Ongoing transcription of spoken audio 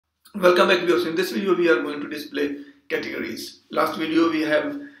Welcome back viewers. In this video we are going to display categories. Last video we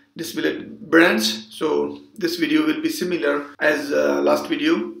have displayed brands, so this video will be similar as last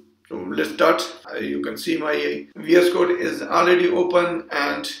video. So let's start. You can see my VS Code is already open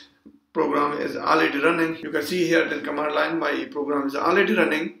and program is already running. You can see here the command line, my program is already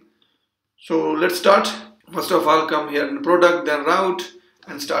running. So let's start. First of all, come here in product, then route,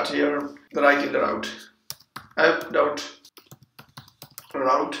 and start here writing the route. App.route,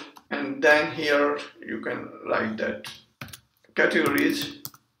 and then here you can write that categories,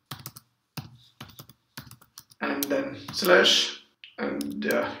 and then slash, and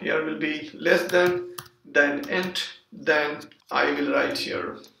here will be less than, then int, then I will write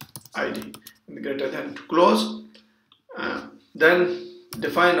here id greater than to close, then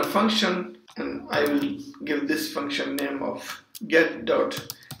define a function, and I will give this function name of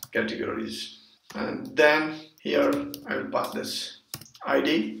get.categories, and then here I will pass this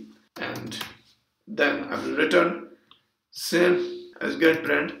id, and then I will return same as get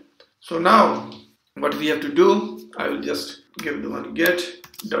brand. So now what we have to do, I will just give the one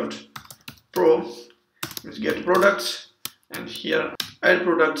get.pro, means get products, and here add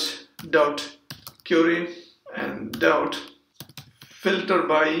products dot query and dot filter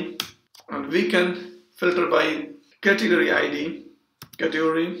by, and we can filter by category id,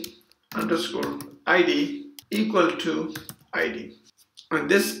 category underscore id equal to id, and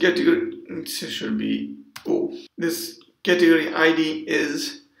this category should be O. This category id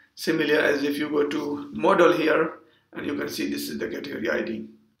is similar as if you go to model here, and you can see this is the category id.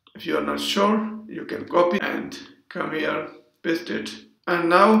 If you are not sure, you can copy and come here, paste it, and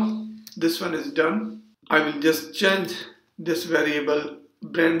now this one is done. I will just change this variable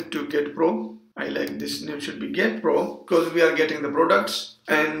brand to get pro. I like this name should be get pro because we are getting the products,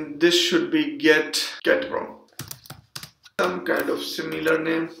 and this should be get pro. Some kind of similar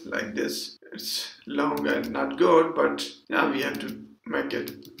name like this. It's long and not good, but yeah, we have to make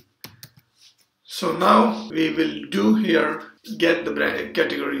it. So now we will do here get the brand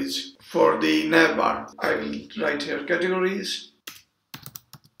categories for the nav bar. I will write here categories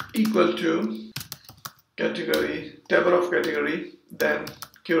equal to category, table of category, then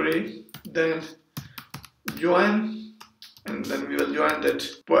query, then join, and then we will join that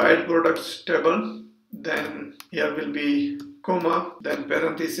add products table, then here will be comma, then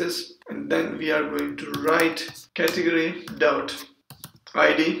parenthesis, and then we are going to write category dot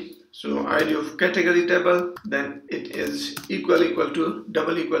id. So id of category table, then it is equal to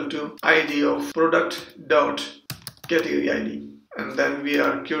double equal to id of product dot category id, and then we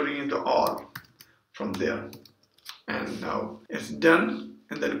are querying into all from there. And now it's done,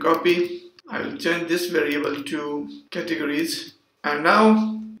 and then copy. I will change this variable to categories, and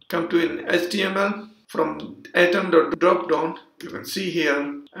now come to an HTML. From atom.drop down, you can see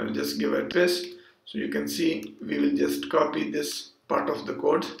here, I will just give a paste, so you can see we will just copy this part of the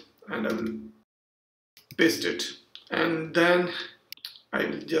code and I will paste it, and then I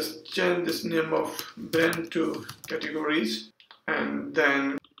will just change this name of brand to categories, and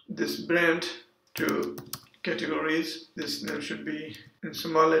then this brand to categories, this name should be in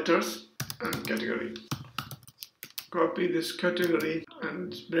small letters, and category. Copy this category,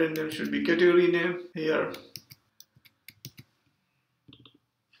 and brand name should be category name here,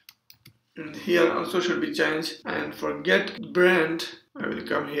 and here also should be changed. And for get brand, I will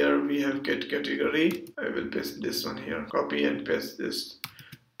come here, we have get category, I will paste this one here, copy and paste this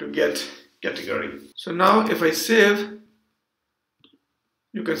to get category. So now if I save,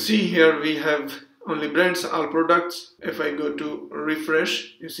 you can see here we have only brands, all products. If I go to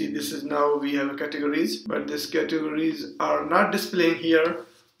refresh, you see this is now we have categories, but these categories are not displaying here.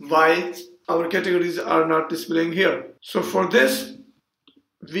 Why our categories are not displaying here? So for this,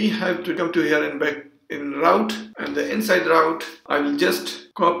 we have to come to here and back in route, and the inside route, I will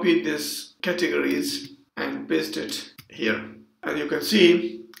just copy this categories and paste it here, and you can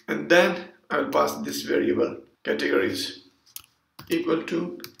see, and then I will pass this variable categories equal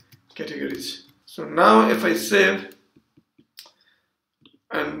to categories. So now if I save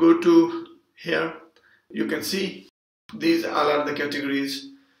and go to here, you can see these all are the categories,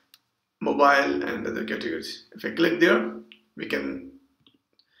 mobile and other categories. If I click there, we can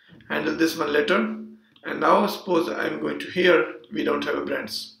handle this one later. And now suppose I'm going to here, we don't have a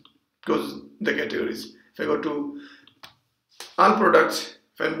brands because the categories. If I go to all products,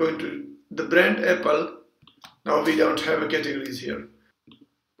 if I'm going to the brand Apple, now we don't have a categories here.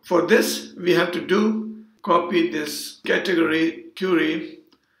 For this, we have to do copy this category query.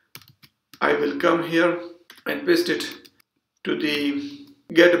 I will come here and paste it to the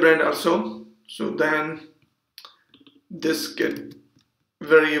get brand also. So then this get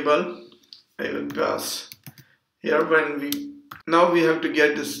variable. I will pass here. Now we have to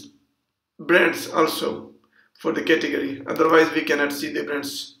get this brands also for the category, otherwise we cannot see the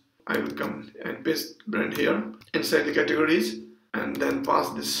brands. I will come and paste brand here inside the categories and then pass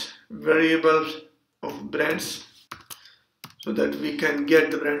this variable of brands so that we can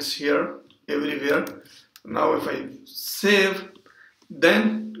get the brands here everywhere. Now if I save,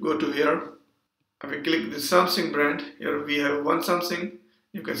 then go to here, if I click the something brand, here we have one something.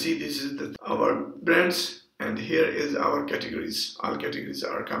 You can see this is our brands, and here is our categories. All categories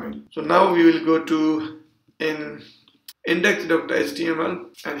are coming. So now we will go to in index.html,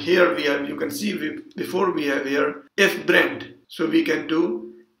 and here we have, you can see before we have here if brand, so we can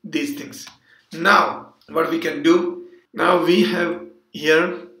do these things. Now what we can do, now we have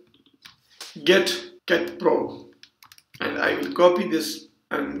here get pro, and I will copy this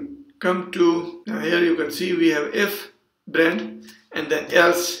and come to here. You can see we have if brand and then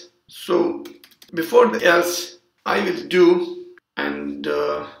else. So before the else I will do and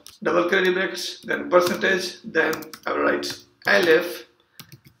double curly brackets, then percentage, then I will write elif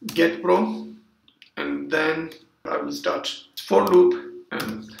get pro, and then I will start for loop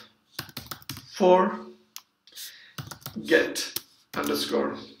and for get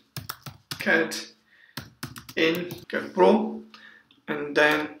underscore cat in get pro, and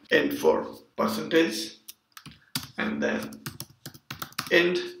then end for percentage, and then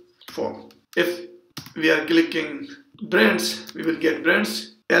end for. If we are clicking brands, we will get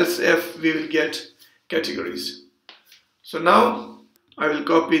brands, else if we will get categories. So now I will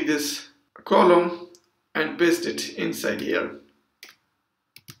copy this column and paste it inside here,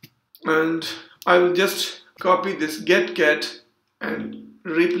 and I will just copy this get cat and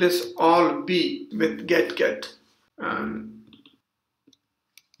replace all B with get cat, and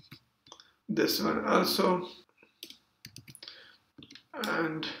this one also,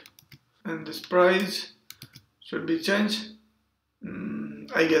 and this price should be changed.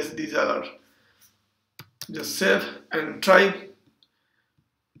 I guess these are, just save and try.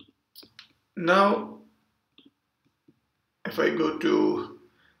 Now if I go to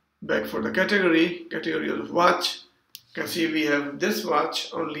back for the category of watch, you can see we have this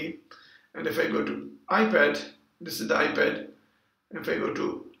watch only, and if I go to iPad, this is the iPad. If I go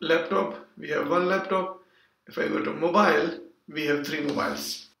to laptop, we have one laptop. If I go to mobile, we have 3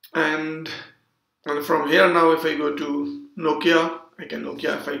 mobiles. And from here now, if I go to Nokia,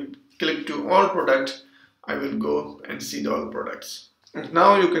 if I click to all product, I will go and see the all products. And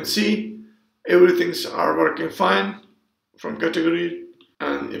now you can see everything's are working fine from category.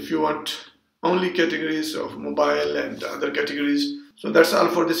 And if you want only categories of mobile and other categories. So that's all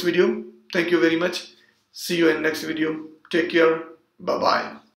for this video. Thank you very much. See you in next video. Take care. Bye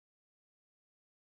bye.